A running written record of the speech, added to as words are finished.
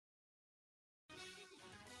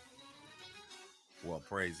Well,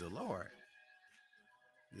 praise the Lord.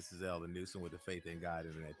 This is Elder Newsom with the Faith in God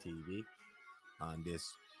Internet TV on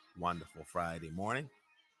this wonderful Friday morning.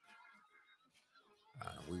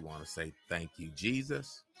 We want to say thank you,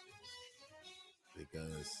 Jesus,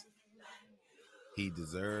 because he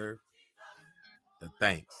deserved the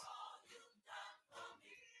thanks.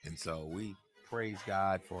 And so we praise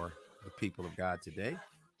God for the people of God today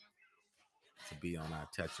to be on our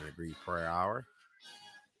Touch and Agree prayer hour.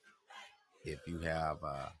 If you have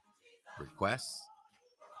requests,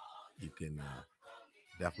 you can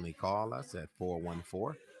definitely call us at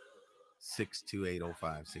 414 628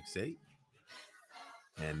 0568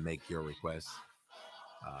 and make your requests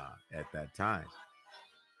at that time.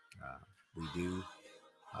 Uh, we do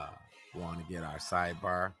uh, want to get our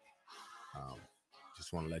sidebar. Um,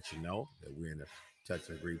 just want to let you know that we're in the Touch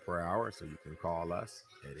and Agree prayer hour, so you can call us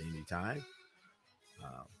at any time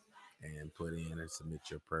um, and put in and submit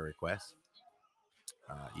your prayer requests,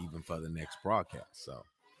 even for the next broadcast. So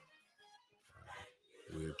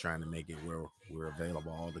we're trying to make it where we're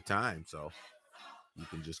available all the time. So you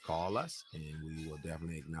can just call us, and we will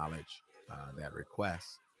definitely acknowledge that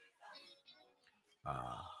request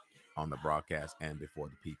uh, on the broadcast and before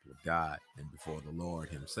the people of God and before the Lord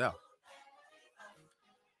Himself.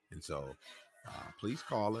 And so please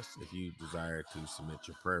call us if you desire to submit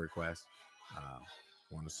your prayer request. I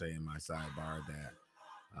want to say in my sidebar that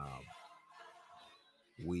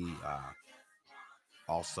we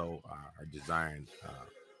also are desiring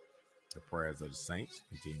the prayers of the saints.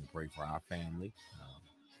 Continue to pray for our family.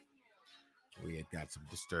 We had got some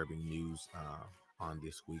disturbing news on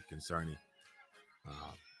this week concerning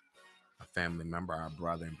uh, a family member, our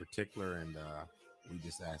brother in particular, and we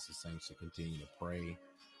just ask the saints to continue to pray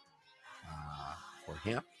for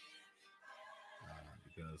him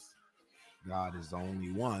because God is the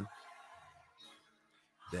only one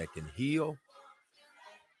that can heal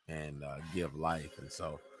and give life. And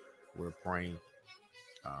so we're praying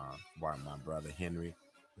for my brother Henry.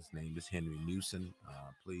 His name is Henry Newson.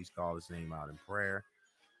 Please call his name out in prayer.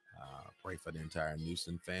 Pray for the entire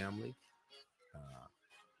Newson family. Uh,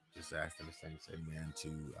 just asking the saints, amen,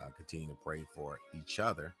 to continue to pray for each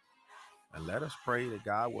other. And let us pray that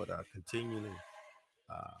God would continually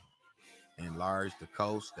uh, enlarge the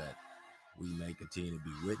coast, that we may continue to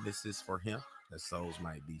be witnesses for him, that souls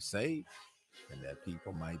might be saved and that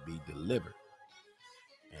people might be delivered.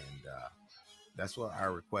 And that's what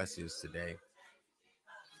our request is today.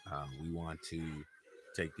 We want to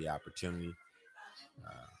take the opportunity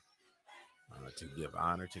to give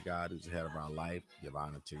honor to God, who's the head of our life, give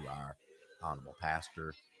honor to our honorable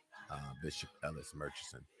pastor, Bishop Ellis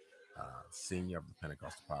Murchison, senior of the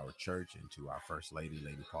Pentecostal Power Church, and to our First Lady,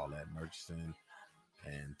 Lady Paulette Murchison,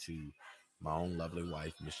 and to my own lovely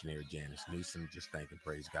wife, missionary Janice Newsom. Just thank and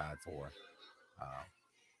praise God for uh,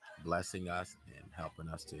 blessing us and helping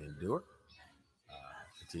us to endure.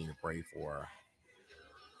 Continue to pray for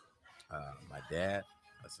my dad.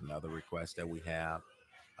 That's another request that we have.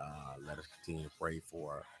 Let us continue to pray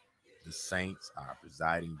for the saints, our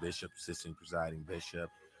presiding bishop, assistant presiding bishop,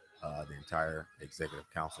 the entire executive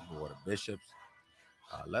council board of bishops.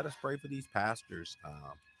 Let us pray for these pastors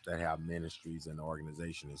that have ministries and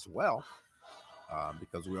organization as well,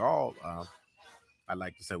 because we're all, I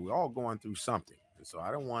like to say, we're all going through something. And so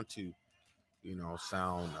I don't want to,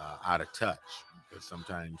 sound out of touch, because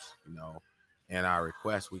sometimes, in our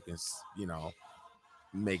requests, we can,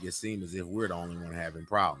 make it seem as if we're the only one having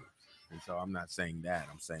problems. And so I'm not saying that.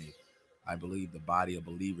 I'm saying I believe the body of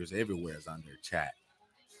believers everywhere is under attack.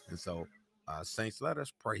 And so, saints, let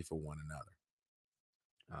us pray for one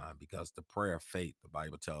another, because the prayer of faith, the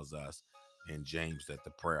Bible tells us in James that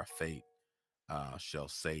the prayer of faith shall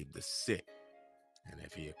save the sick. And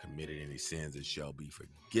if he had committed any sins, it shall be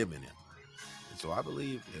forgiven him. And so I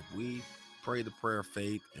believe if we pray the prayer of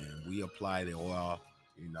faith and we apply the oil,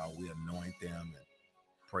 we anoint them and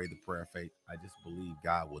pray the prayer of faith, I just believe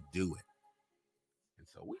God will do it. And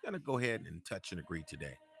so we're going to go ahead and touch and agree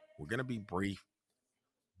today. We're going to be brief,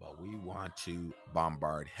 but we want to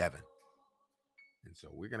bombard heaven. And so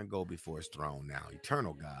we're going to go before his throne now.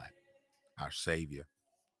 Eternal God, our Savior,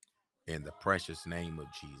 in the precious name of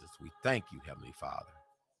Jesus, we thank you, Heavenly Father.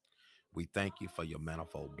 We thank you for your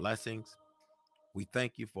manifold blessings. We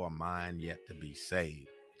thank you for a mind yet to be saved.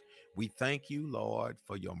 We thank you, Lord,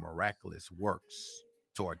 for your miraculous works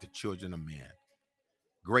toward the children of men.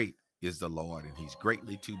 Great is the Lord, and he's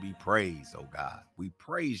greatly to be praised, oh God. We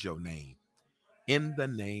praise your name in the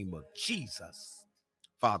name of Jesus.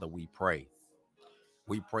 Father, we pray.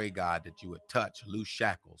 We pray, God, that you would touch loose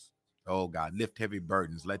shackles. Oh God, lift heavy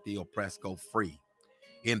burdens. Let the oppressed go free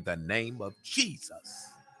in the name of Jesus.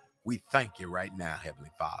 We thank you right now,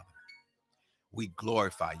 Heavenly Father. We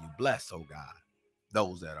glorify you. Bless, oh God,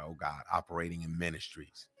 those that are, oh God, operating in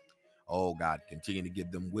ministries. Oh God, continue to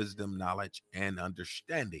give them wisdom, knowledge, and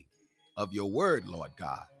understanding of your word, Lord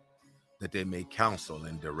God, that they may counsel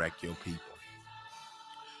and direct your people.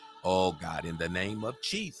 Oh God, in the name of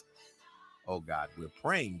Jesus. Oh God, we're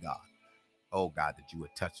praying, God. Oh God, that you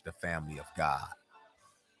would touch the family of God.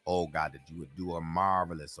 Oh God, that you would do a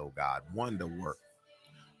marvelous, oh God, wonder work,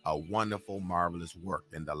 a wonderful, marvelous work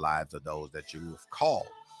in the lives of those that you have called,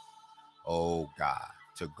 oh God,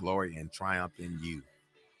 to glory and triumph in you.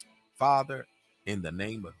 Father, in the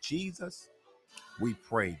name of Jesus, we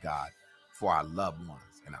pray, God, for our loved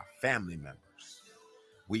ones and our family members.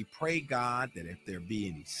 We pray, God, that if there be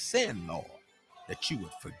any sin, Lord, that you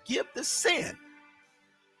would forgive the sin,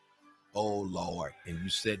 oh Lord, and you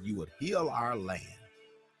said you would heal our land.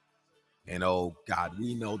 And oh God,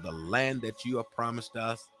 we know the land that you have promised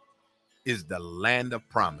us is the land of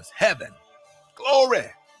promise, heaven. Glory.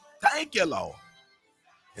 Thank you, Lord.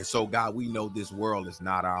 And so, God, we know this world is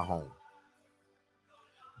not our home.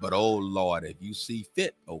 But, oh Lord, if you see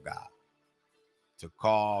fit, oh God, to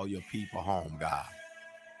call your people home, God,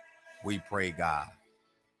 we pray, God,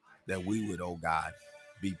 that we would, oh God,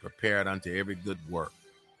 be prepared unto every good work.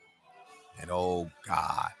 And, oh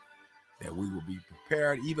God, that we will be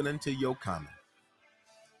prepared even until your coming.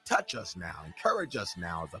 Touch us now, encourage us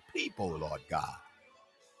now as a people, Lord God.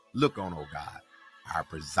 Look on, oh God, our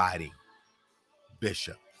presiding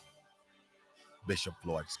bishop, Bishop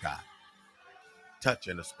Floyd Scott. Touch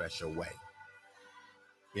in a special way.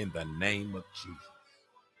 In the name of Jesus.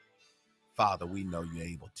 Father, we know you're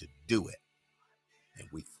able to do it. And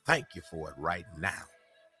we thank you for it right now.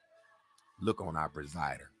 Look on our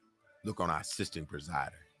presider. Look on our assistant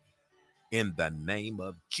presider. In the name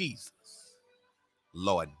of Jesus.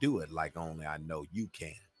 Lord, do it like only I know you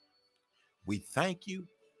can. We thank you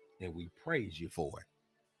and we praise you for it.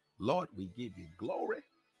 Lord, we give you glory.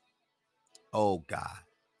 Oh God,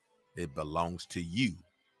 it belongs to you.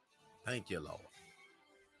 Thank you, Lord.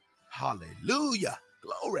 Hallelujah.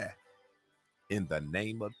 Glory. In the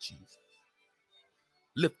name of Jesus.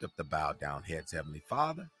 Lift up the bowed down heads, Heavenly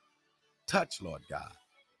Father. Touch, Lord God,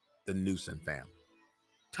 the Newsom family.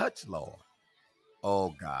 Touch, Lord.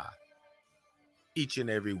 Oh God, each and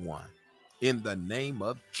every one. In the name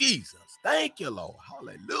of Jesus. Thank you, Lord.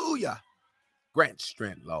 Hallelujah. Grant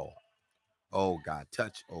strength, Lord. Oh God,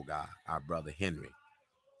 touch, oh God, our brother Henry.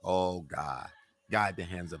 Oh God, guide the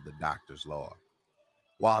hands of the doctors, Lord,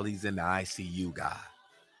 while he's in the ICU, God.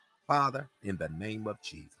 Father, in the name of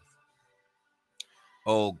Jesus.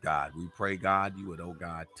 Oh God, we pray, God, you would, oh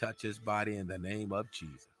God, touch his body in the name of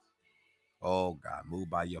Jesus. Oh God, move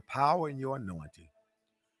by your power and your anointing.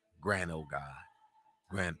 Grant, oh God,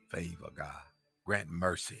 grant favor, God. Grant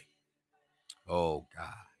mercy. Oh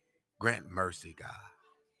God, grant mercy, God,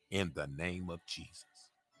 in the name of Jesus.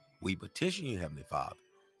 We petition you, Heavenly Father.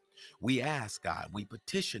 We ask, God, we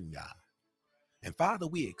petition God. And Father,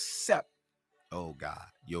 we accept, oh God,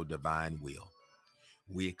 your divine will.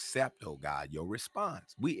 We accept, oh God, your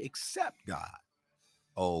response. We accept, God,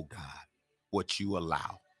 oh God, what you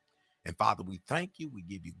allow. And Father, we thank you. We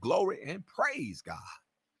give you glory and praise, God.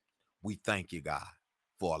 We thank you, God,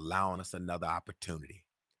 for allowing us another opportunity,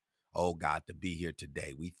 oh God, to be here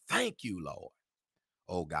today. We thank you, Lord.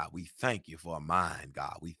 Oh God, we thank you for a mind,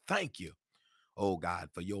 God. We thank you, oh God,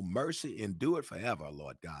 for your mercy. Endure it forever,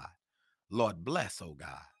 Lord God. Lord, bless, oh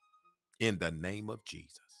God, in the name of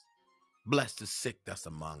Jesus. Bless the sick that's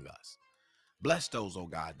among us. Bless those, oh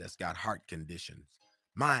God, that's got heart conditions,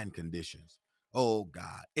 mind conditions, oh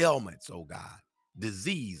God, ailments, oh God,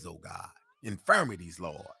 disease, oh God, infirmities,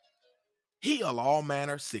 Lord. Heal all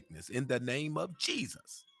manner of sickness in the name of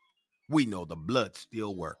Jesus. We know the blood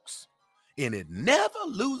still works and it never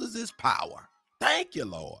loses its power. Thank you,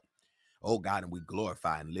 Lord. Oh God, and we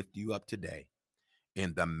glorify and lift you up today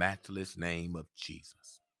in the matchless name of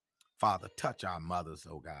Jesus. Father, touch our mothers,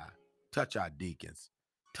 oh God. Touch our deacons.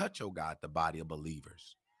 Touch, oh God, the body of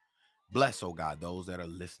believers. Bless, oh God, those that are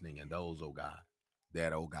listening and those, oh God,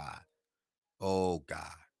 that, oh God,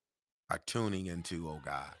 are tuning into, oh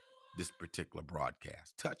God, this particular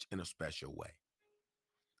broadcast. Touch in a special way.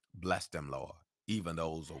 Bless them, Lord. Even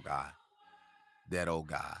those, oh God, that, oh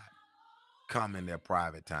God, come in their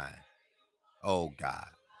private time, oh God,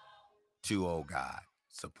 to, oh God,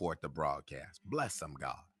 support the broadcast. Bless them,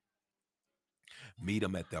 God. Meet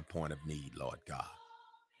them at their point of need, Lord God.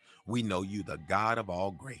 We know you, the God of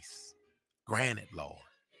all grace. Grant it, Lord.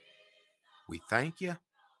 We thank you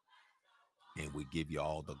and we give you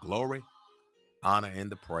all the glory, honor,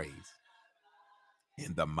 and the praise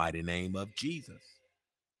in the mighty name of Jesus.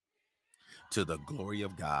 to the glory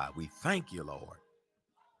of God. We thank you, Lord.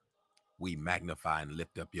 We magnify and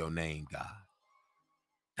lift up your name, God.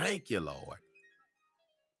 Thank you, Lord.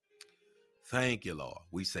 Thank you, Lord.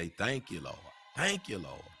 We say thank you, Lord. Thank you,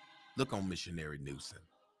 Lord. Look on Missionary Newsom.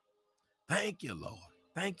 Thank you, Lord.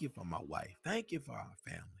 Thank you for my wife. Thank you for our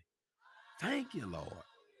family. Thank you, Lord.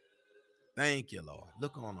 Thank you, Lord.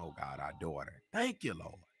 Look on, oh God, our daughter. Thank you,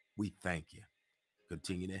 Lord. We thank you.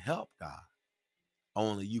 Continue to help, God.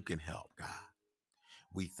 Only you can help, God.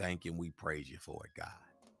 We thank you and we praise you for it, God.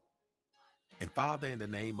 And Father, in the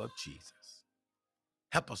name of Jesus,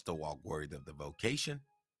 help us to walk worthy of the vocation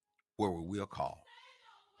where we will call.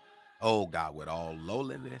 Oh God, with all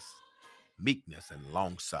lowliness, meekness, and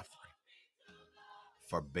long suffering,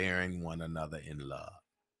 forbearing one another in love.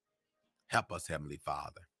 Help us, Heavenly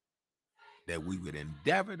Father, that we would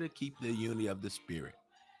endeavor to keep the unity of the Spirit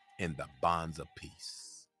in the bonds of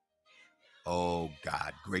peace. Oh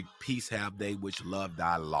God, great peace have they which love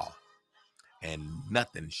thy law, and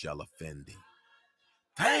nothing shall offend thee.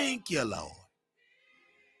 Thank you, Lord.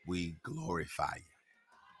 We glorify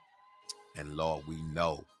you. And Lord, we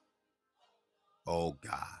know, oh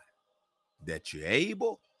God, that you're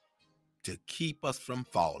able to keep us from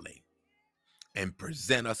falling and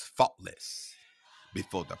present us faultless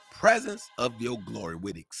before the presence of your glory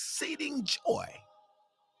with exceeding joy.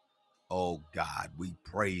 Oh God, we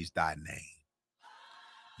praise thy name.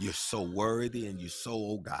 You're so worthy and you're so,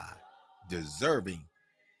 oh God, deserving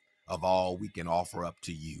of all we can offer up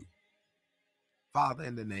to you. Father,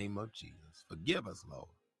 in the name of Jesus, forgive us, Lord.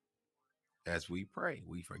 As we pray,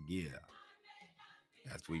 we forgive.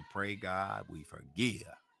 As we pray, God, we forgive.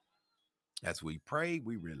 As we pray,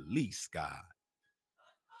 we release, God.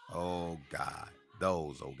 Oh God,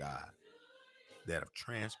 those, oh God, that have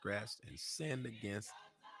transgressed and sinned against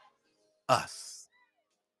us.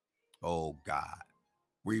 Oh God,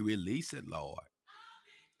 we release it, Lord,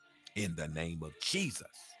 in the name of Jesus,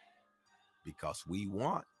 because we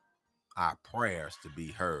want our prayers to be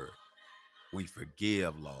heard. We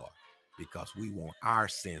forgive, Lord, because we want our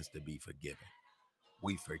sins to be forgiven.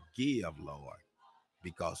 We forgive, Lord,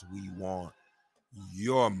 because we want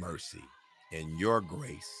your mercy and your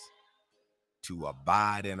grace to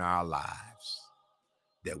abide in our lives,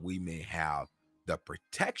 that we may have the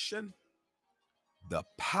protection, the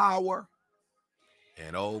power,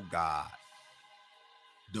 and, oh God,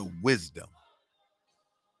 the wisdom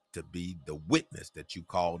to be the witness that you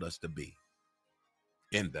called us to be.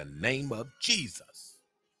 In the name of Jesus,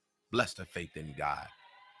 bless the Faith in God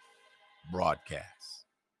broadcast.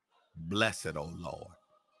 Bless it, oh Lord.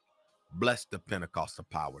 Bless the Pentecostal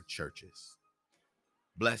Power churches.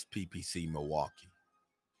 Bless PPC Milwaukee.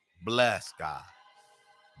 Bless God.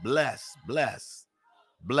 Bless, bless,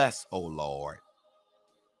 bless, oh Lord.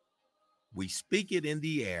 We speak it in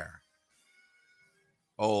the air.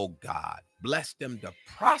 Oh God, bless them to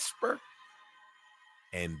prosper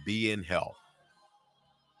and be in health,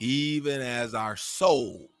 even as our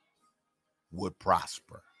soul would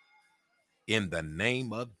prosper. In the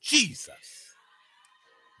name of Jesus,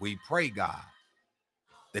 we pray, God,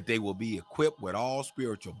 that they will be equipped with all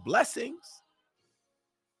spiritual blessings.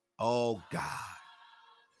 Oh God,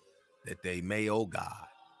 that they may, oh God,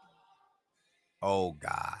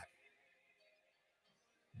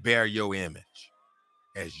 bear your image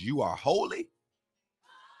as you are holy.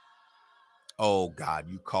 Oh God,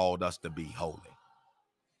 you called us to be holy.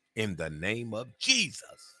 In the name of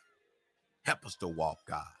Jesus, help us to walk,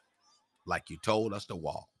 God, like you told us to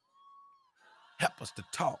walk. Help us to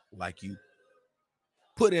talk like you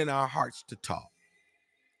put in our hearts to talk.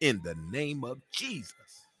 In the name of Jesus,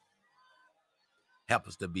 help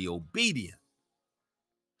us to be obedient,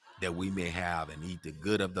 that we may have and eat the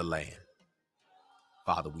good of the land.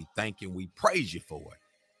 Father, we thank you and we praise you for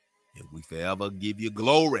it. And we forever give you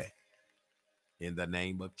glory in the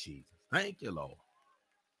name of Jesus. Thank you, Lord.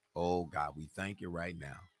 Oh God, we thank you right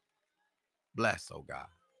now. Bless, oh God,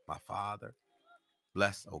 my Father.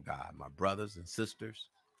 Bless, oh God, my brothers and sisters.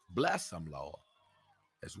 Bless them, Lord,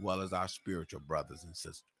 as well as our spiritual brothers and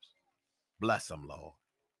sisters. Bless them, Lord.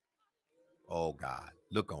 Oh God,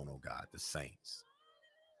 look on, oh God, the saints.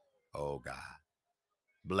 Oh God,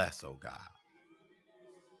 bless, oh God,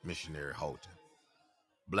 Missionary Holton.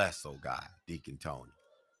 Bless, oh God, Deacon Tony.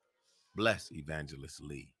 Bless Evangelist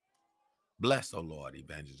Lee. Bless, oh Lord,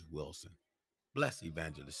 Evangelist Wilson. Bless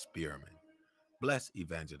Evangelist Spearman. Bless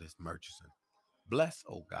Evangelist Murchison. Bless,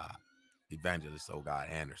 oh God, Evangelist, oh God,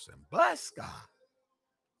 Anderson. Bless, God,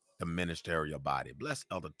 the ministerial body. Bless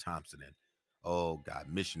Elder Thompson and, oh God,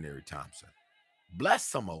 Missionary Thompson.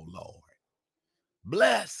 Bless them, oh Lord.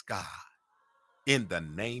 Bless, God, in the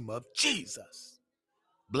name of Jesus.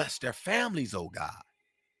 Bless their families, oh God.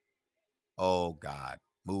 Oh God,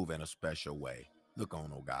 move in a special way. Look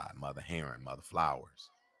on, oh God, Mother Heron, Mother Flowers,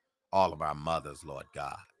 all of our mothers, Lord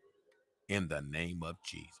God, in the name of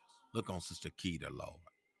Jesus. Look on Sister Keita, Lord.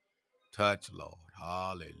 Touch, Lord.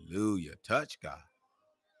 Hallelujah. Touch, God.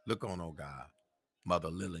 Look on, oh God, Mother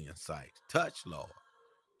Lillian Sykes. Touch, Lord.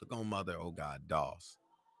 Look on Mother, oh God, Doss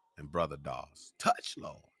and Brother Doss. Touch,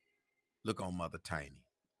 Lord. Look on Mother Tiny.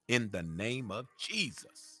 In the name of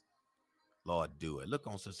Jesus, Lord, do it. Look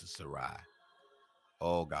on Sister Sarai.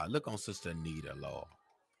 Oh God, look on Sister Anita, Lord.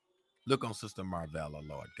 Look on Sister Marvella,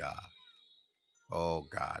 Lord God. Oh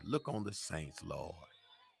God, look on the saints, Lord.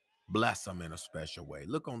 Bless them in a special way.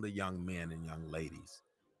 Look on the young men and young ladies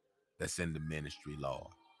that's in the ministry, Lord.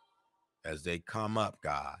 As they come up,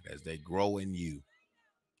 God, as they grow in you,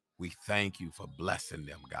 we thank you for blessing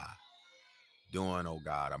them, God. Doing, oh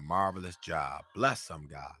God, a marvelous job. Bless them,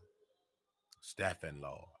 God. Stephen,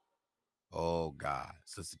 Lord. Oh God,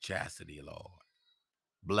 Sister Chastity, Lord.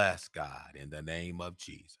 Bless, God, in the name of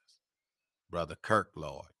Jesus. Brother Kirk,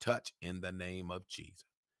 Lord, touch in the name of Jesus.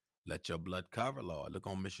 Let your blood cover, Lord. Look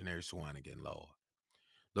on Missionary Swanigan, Lord.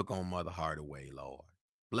 Look on Mother Hardaway, Lord.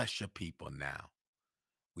 Bless your people now.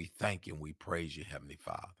 We thank you and we praise you, Heavenly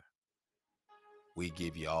Father. We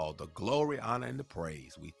give you all the glory, honor, and the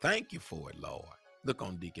praise. We thank you for it, Lord. Look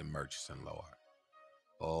on Deacon Murchison, Lord.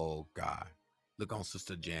 Oh, God. Look on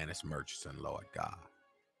Sister Janice Murchison, Lord God.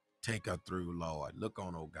 Take her through, Lord. Look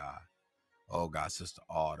on, oh God. Oh, God, Sister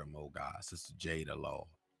Autumn, oh God. Sister Jada, Lord.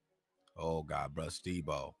 Oh, God, Brother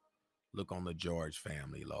Steve-O. Look on the George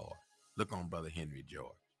family, Lord. Look on Brother Henry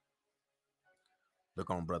George. Look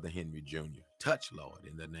on Brother Henry Jr. Touch, Lord,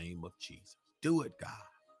 in the name of Jesus. Do it, God.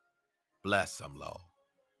 Bless them, Lord.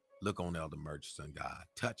 Look on Elder Murchison, God.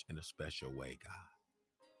 Touch in a special way,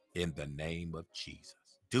 God. In the name of Jesus.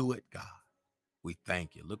 Do it, God. We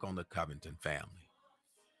thank you. Look on the Covington family.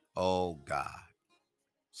 Oh, God.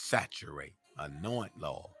 Saturate, anoint,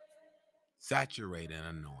 Lord. Saturate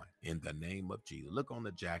and anoint in the name of Jesus. Look on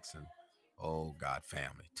the Jackson, oh, God,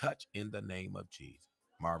 family. Touch in the name of Jesus.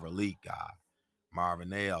 Marvin Lee, God.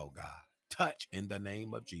 Marvin L., God. Touch in the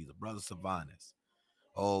name of Jesus. Brother Savanis.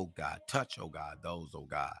 Oh, God. Touch, oh, God, those, oh,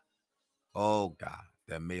 God. Oh, God,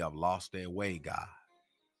 that may have lost their way, God.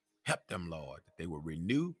 Help them, Lord, that they will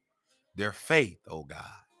renew their faith, oh, God.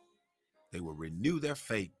 They will renew their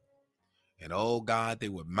faith. And, oh, God, they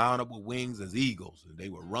would mount up with wings as eagles. And they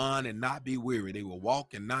will run and not be weary. They will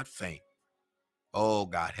walk and not faint. Oh,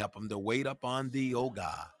 God, help them to wait upon thee, oh,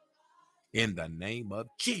 God. In the name of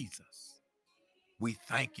Jesus, we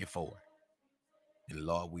thank you for it. And,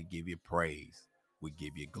 Lord, we give you praise. We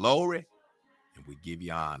give you glory. And we give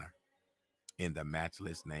you honor. In the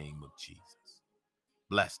matchless name of Jesus.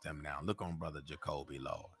 Bless them now. Look on Brother Jacoby,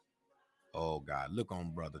 Lord. Oh, God, look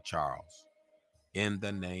on Brother Charles. In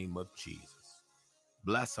the name of Jesus.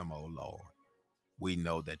 Bless them, oh, Lord. We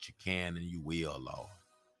know that you can and you will, Lord.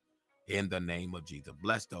 In the name of Jesus.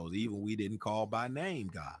 Bless those even we didn't call by name,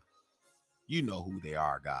 God. You know who they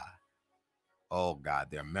are, God. Oh, God,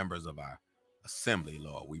 they're members of our assembly,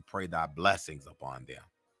 Lord. We pray thy blessings upon them.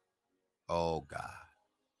 Oh, God.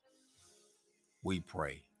 We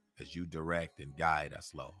pray as you direct and guide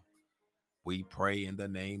us, Lord. We pray in the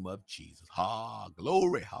name of Jesus.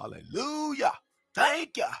 Glory, hallelujah.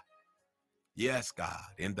 Thank you. Yes, God,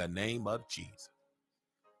 in the name of Jesus.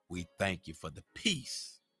 We thank you for the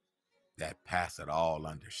peace that passeth all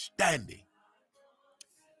understanding.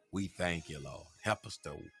 We thank you, Lord. Help us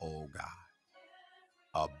to, oh God,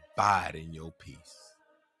 abide in your peace.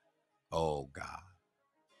 Oh God,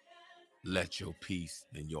 let your peace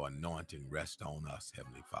and your anointing rest on us,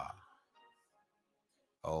 Heavenly Father.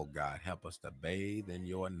 Oh God, help us to bathe in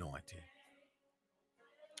your anointing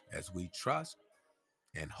as we trust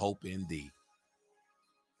and hope in thee.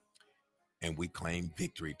 And we claim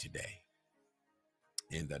victory today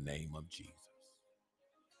in the name of Jesus.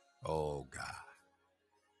 Oh God,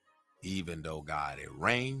 even though God, it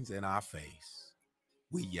rains in our face,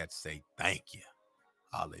 we yet say thank you.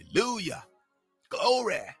 Hallelujah.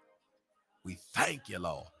 Glory. We thank you,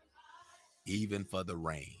 Lord, even for the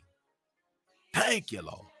rain. Thank you,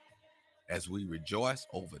 Lord. As we rejoice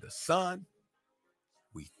over the sun,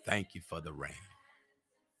 we thank you for the rain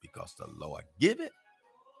because the Lord give it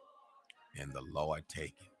and the Lord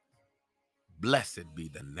take it. Blessed be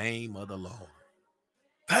the name of the Lord.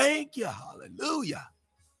 Thank you. Hallelujah.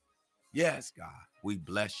 Yes, God, we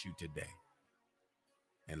bless you today.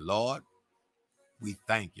 And Lord, we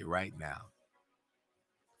thank you right now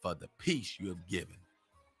for the peace you have given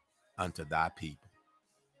unto thy people.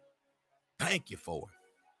 Thank you for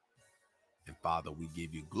it. And Father, we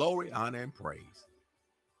give you glory, honor, and praise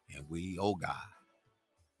And we, oh God,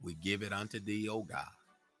 we give it unto thee, oh God,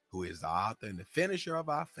 who is the author and the finisher of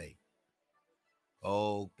our faith.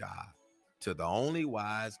 Oh God, to the only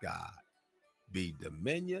wise God, be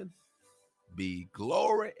dominion, be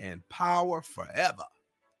glory and power forever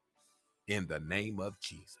in the name of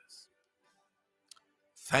Jesus.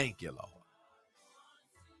 Thank you, Lord.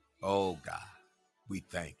 Oh God, we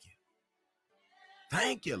thank you.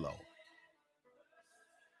 Thank you, Lord.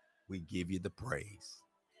 We give you the praise.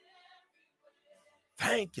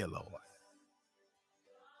 Thank you, Lord.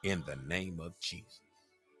 In the name of Jesus,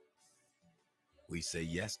 we say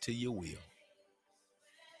yes to your will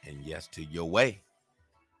and yes to your way.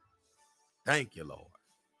 Thank you, Lord.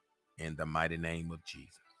 In the mighty name of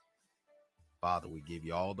Jesus. Father, we give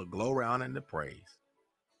you all the glory, honor, and the praise.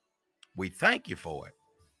 We thank you for it.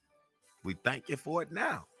 We thank you for it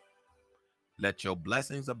now. Let your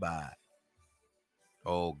blessings abide.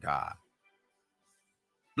 Oh God.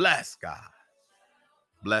 Bless God.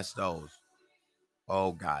 Bless those,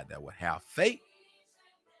 oh God, that will have faith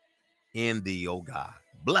in thee, oh God.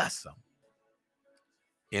 Bless them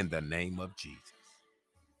in the name of Jesus.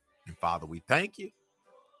 And Father, we thank you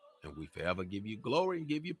and we forever give you glory and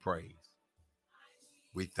give you praise.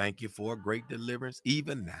 We thank you for a great deliverance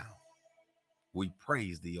even now. We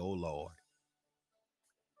praise thee, O Lord,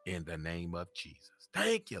 in the name of Jesus.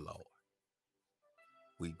 Thank you, Lord.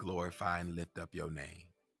 We glorify and lift up your name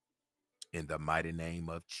in the mighty name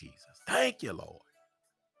of Jesus. Thank you, Lord.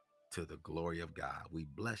 To the glory of God, we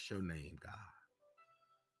bless your name, God.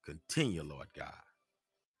 Continue, Lord God,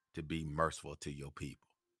 to be merciful to your people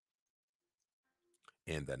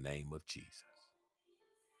in the name of Jesus.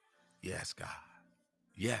 Yes, God.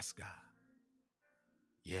 Yes, God.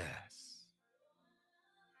 Yes.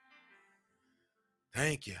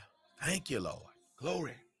 Thank you. Thank you, Lord.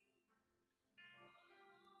 Glory.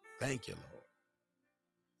 Thank you, Lord.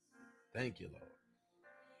 Thank you, Lord.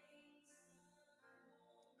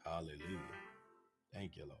 Hallelujah.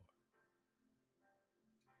 Thank you, Lord.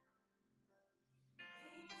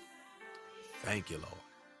 Thank you, Lord.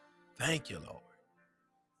 Thank you, Lord.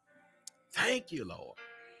 Thank you, Lord.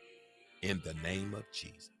 In the name of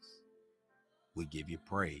Jesus, we give you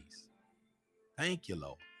praise. Thank you,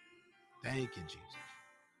 Lord. Thank you, Jesus.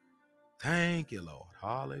 Thank you, Lord.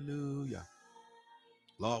 Hallelujah.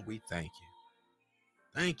 Lord, we thank you.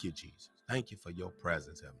 Thank you, Jesus. Thank you for your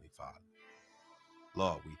presence, Heavenly Father.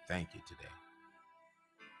 Lord, we thank you today.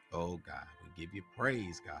 Oh, God, we give you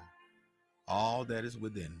praise, God. All that is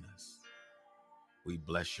within us, we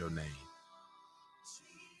bless your name.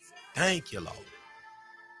 Thank you, Lord.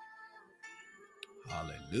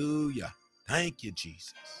 Hallelujah. Thank you,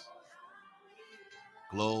 Jesus.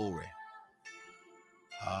 Glory.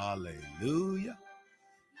 Hallelujah.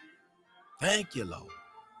 Thank you, Lord.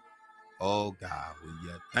 Oh, God,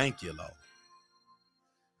 thank you, Lord.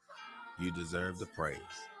 You deserve the praise.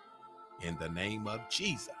 In the name of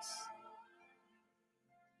Jesus.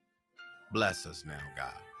 Bless us now,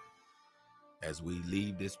 God, as we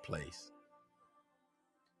leave this place,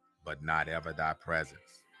 but not ever thy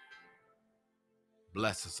presence.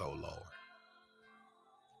 Bless us, O Lord,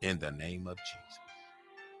 in the name of Jesus.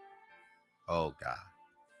 Oh, God,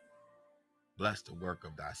 bless the work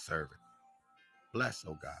of thy servant. Bless,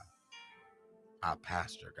 oh God, our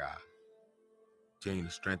pastor, God. Continue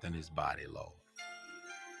to strengthen his body, Lord.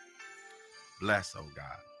 Bless, oh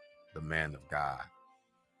God, the man of God.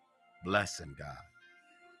 Bless him, God,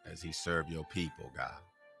 as he serve your people, God.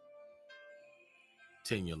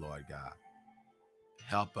 Continue, Lord God.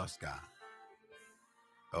 Help us, God.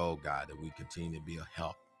 Oh God, that we continue to be a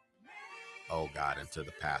help. Oh God, and to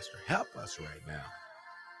the pastor. Help us right now.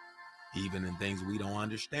 Even in things we don't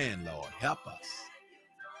understand, Lord. Help us.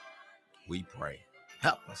 We pray.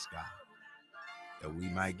 Help us, God, that we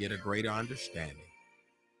might get a greater understanding.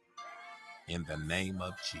 In the name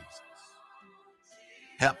of Jesus.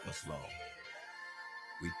 Help us, Lord.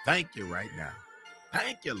 We thank you right now.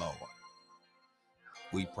 Thank you, Lord.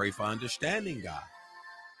 We pray for understanding, God.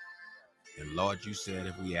 And Lord, you said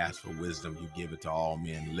if we ask for wisdom, you give it to all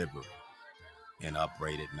men liberally and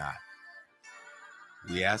upbraid it not.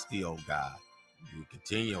 We ask thee, oh God, you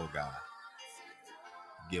continue, oh God,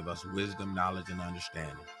 give us wisdom, knowledge, and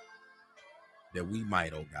understanding that we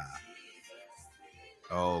might, oh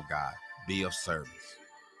God, be of service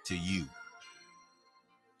to you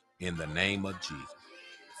in the name of Jesus.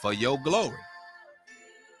 For your glory,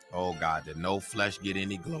 oh God, that no flesh get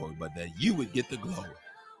any glory, but that you would get the glory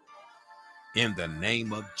in the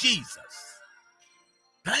name of Jesus.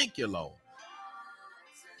 Thank you, Lord.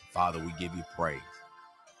 Father, we give you praise.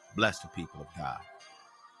 Bless the people of God.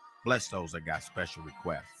 Bless those that got special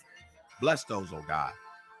requests. Bless those, oh God,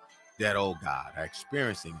 that, oh God, are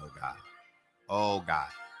experiencing, oh God,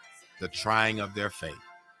 the trying of their faith.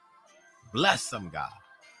 Bless them, God,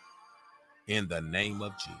 in the name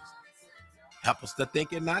of Jesus. Help us to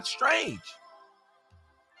think it not strange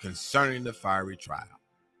concerning the fiery trial,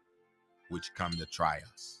 which come to try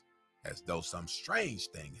us, as though some strange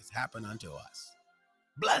thing has happened unto us.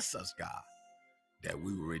 Bless us, God, that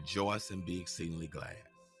we will rejoice and be exceedingly glad.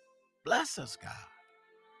 Bless us, God,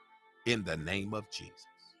 in the name of Jesus.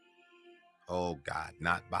 Oh God,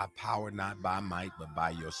 not by power, not by might, but by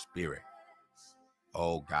your spirit.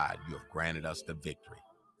 Oh God, you have granted us the victory.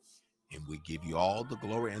 And we give you all the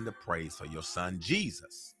glory and the praise for your son,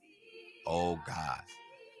 Jesus. Oh God,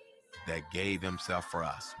 that gave himself for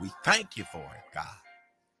us. We thank you for it, God.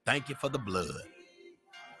 Thank you for the blood.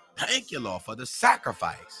 Thank you, Lord, for the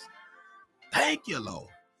sacrifice. Thank you, Lord.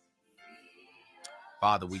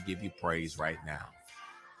 Father, we give you praise right now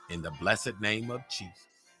in the blessed name of Jesus,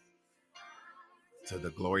 to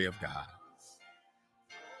the glory of God.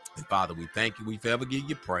 And Father, we thank you. We forever give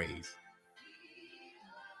you praise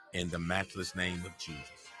in the matchless name of Jesus.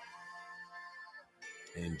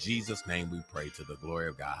 In Jesus' name we pray, to the glory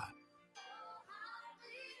of God.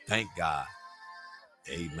 Thank God.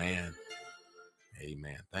 Amen.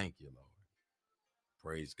 Amen. Thank you, Lord.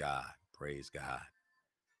 Praise God. Praise God.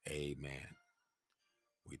 Amen.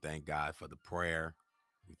 We thank God for the prayer.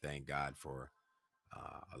 We thank God for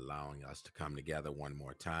allowing us to come together one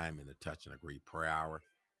more time in the Touch and Agree prayer hour.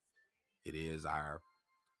 It is our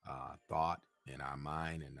thought and our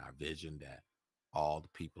mind and our vision that all the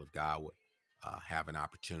people of God would have an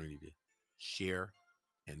opportunity to share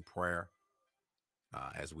in prayer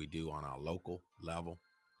as we do on our local level.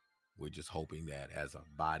 We're just hoping that as a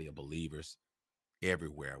body of believers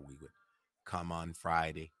everywhere, we would come on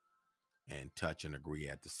Friday and touch and agree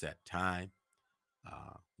at the set time.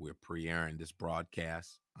 We're pre-airing this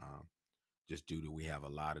broadcast just due to we have a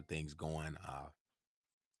lot of things going.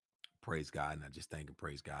 Praise God. And I just thank and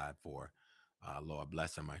praise God for Lord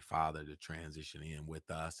blessing my father to transition in with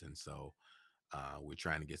us. And so we're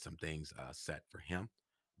trying to get some things set for him.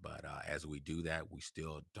 But as we do that, we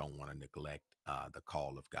still don't want to neglect the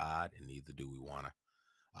call of God, and neither do we want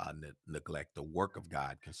to neglect the work of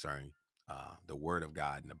God concerning the word of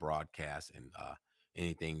God and the broadcast and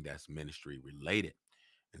anything that's ministry related.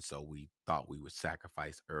 And so we thought we would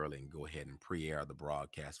sacrifice early and go ahead and pre-air the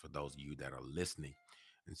broadcast for those of you that are listening.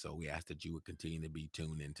 And so we ask that you would continue to be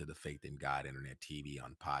tuned into the Faith in God Internet TV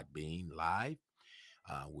on Podbean Live.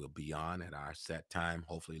 We'll be on at our set time.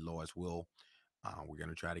 Hopefully, Lord's will. We're going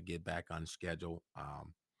to try to get back on schedule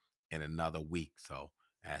in another week. So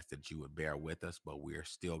ask that you would bear with us, but we're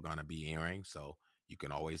still going to be airing. So you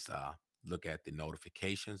can always look at the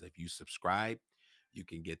notifications. If you subscribe, you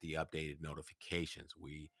can get the updated notifications.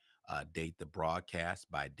 We date the broadcast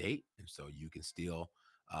by date, and so you can still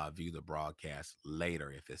view the broadcast later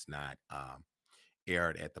if it's not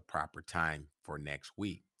aired at the proper time for next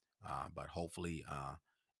week. But hopefully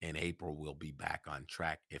in April, we'll be back on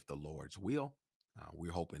track if the Lord's will.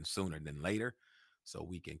 We're hoping sooner than later so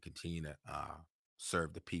we can continue to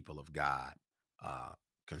serve the people of God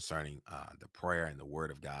concerning the prayer and the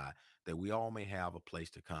word of God, that we all may have a place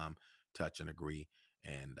to come, touch and agree,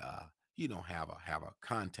 and have a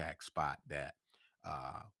contact spot that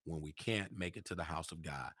when we can't make it to the house of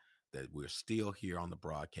God, that we're still here on the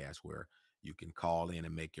broadcast where you can call in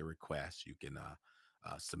and make your requests. You can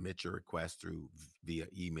submit your request through via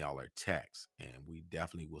email or text, and we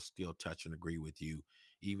definitely will still touch and agree with you,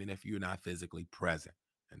 even if you're not physically present.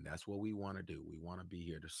 And that's what we want to do. We want to be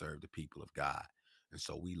here to serve the people of God. And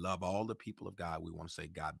so we love all the people of God. We want to say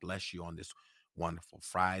God bless you on this wonderful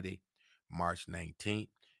Friday, March 19th.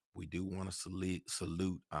 We do want to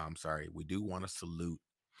we do want to salute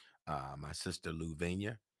my sister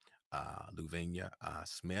Luvenia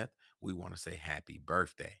Smith. We want to say happy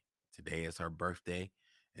birthday. Today is her birthday.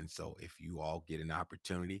 And so if you all get an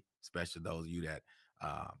opportunity, especially those of you that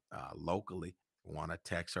locally want to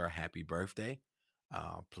text her happy birthday,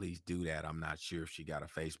 please do that. I'm not sure if she got a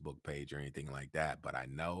Facebook page or anything like that, but I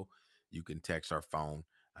know you can text her phone.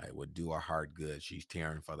 It would do her heart good. She's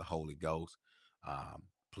tearing for the Holy Ghost.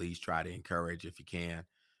 Please try to encourage if you can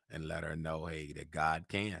and let her know, hey, that God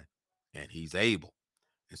can and he's able.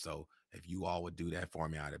 And so if you all would do that for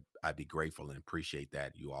me, I'd be grateful and appreciate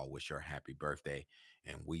that. You all wish her a happy birthday.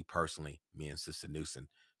 And we personally, me and Sister Newsom,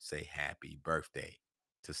 say happy birthday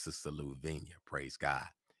to Sister Luvenia. Praise God.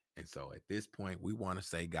 And so at this point, we want to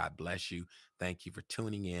say God bless you. Thank you for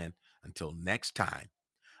tuning in. Until next time,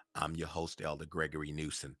 I'm your host, Elder Gregory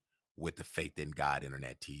Newsom, with the Faith in God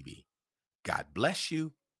Internet TV. God bless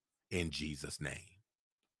you in Jesus' name.